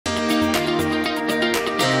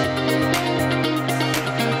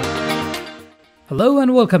Hello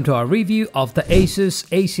and welcome to our review of the ASUS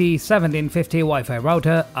AC1750 Wi-Fi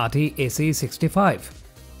Router RT-AC65.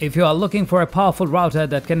 If you are looking for a powerful router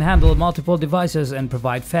that can handle multiple devices and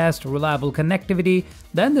provide fast, reliable connectivity,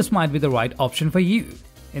 then this might be the right option for you.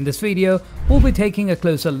 In this video, we'll be taking a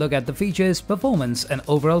closer look at the features, performance and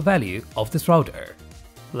overall value of this router.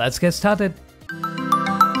 Let's get started.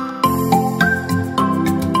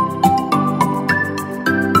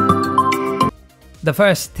 The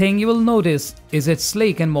first thing you will notice is its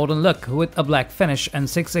sleek and modern look with a black finish and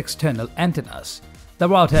 6 external antennas. The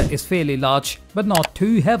router is fairly large but not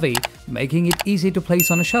too heavy, making it easy to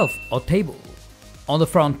place on a shelf or table. On the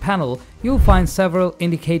front panel, you'll find several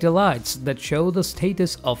indicator lights that show the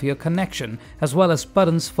status of your connection, as well as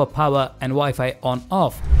buttons for power and Wi-Fi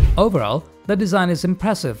on-off. Overall, the design is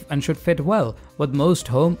impressive and should fit well with most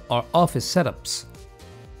home or office setups.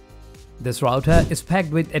 This router is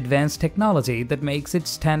packed with advanced technology that makes it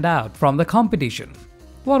stand out from the competition.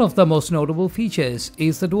 One of the most notable features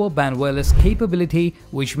is the dual-band wireless capability,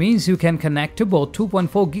 which means you can connect to both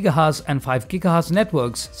 2.4 GHz and 5 GHz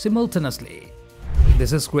networks simultaneously.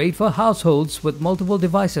 This is great for households with multiple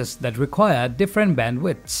devices that require different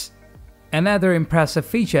bandwidths. Another impressive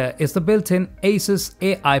feature is the built-in ASUS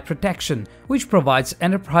AI protection, which provides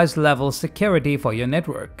enterprise-level security for your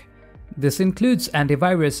network. This includes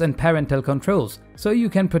antivirus and parental controls, so you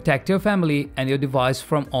can protect your family and your device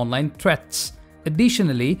from online threats.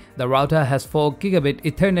 Additionally, the router has 4 Gigabit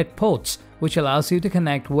Ethernet ports, which allows you to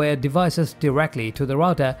connect wired devices directly to the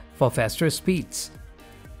router for faster speeds.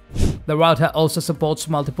 The router also supports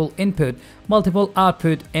multiple input, multiple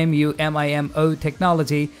output MU-MIMO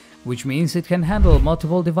technology, which means it can handle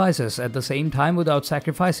multiple devices at the same time without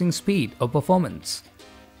sacrificing speed or performance.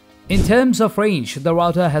 In terms of range, the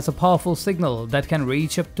router has a powerful signal that can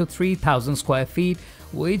reach up to 3,000 square feet,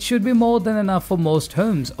 which should be more than enough for most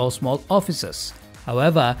homes or small offices.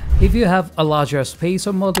 However, if you have a larger space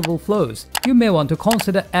or multiple floors, you may want to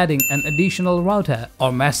consider adding an additional router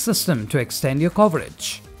or mesh system to extend your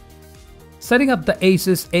coverage. Setting up the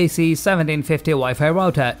ASUS AC1750 Wi-Fi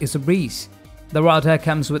router is a breeze. The router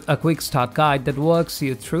comes with a quick start guide that walks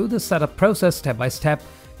you through the setup process step by step.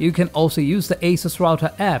 You can also use the ASUS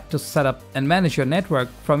Router app to set up and manage your network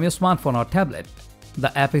from your smartphone or tablet.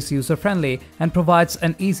 The app is user-friendly and provides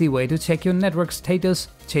an easy way to check your network status,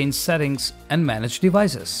 change settings, and manage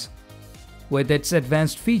devices. With its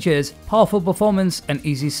advanced features, powerful performance, and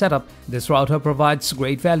easy setup, this router provides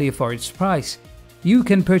great value for its price. You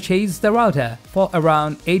can purchase the router for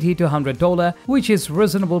around $80 to $100, which is a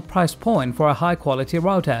reasonable price point for a high-quality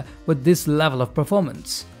router with this level of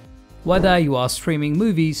performance. Whether you are streaming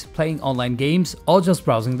movies, playing online games, or just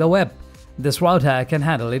browsing the web, this router can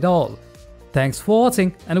handle it all. Thanks for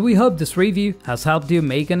watching, and we hope this review has helped you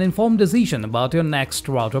make an informed decision about your next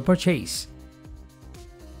router purchase.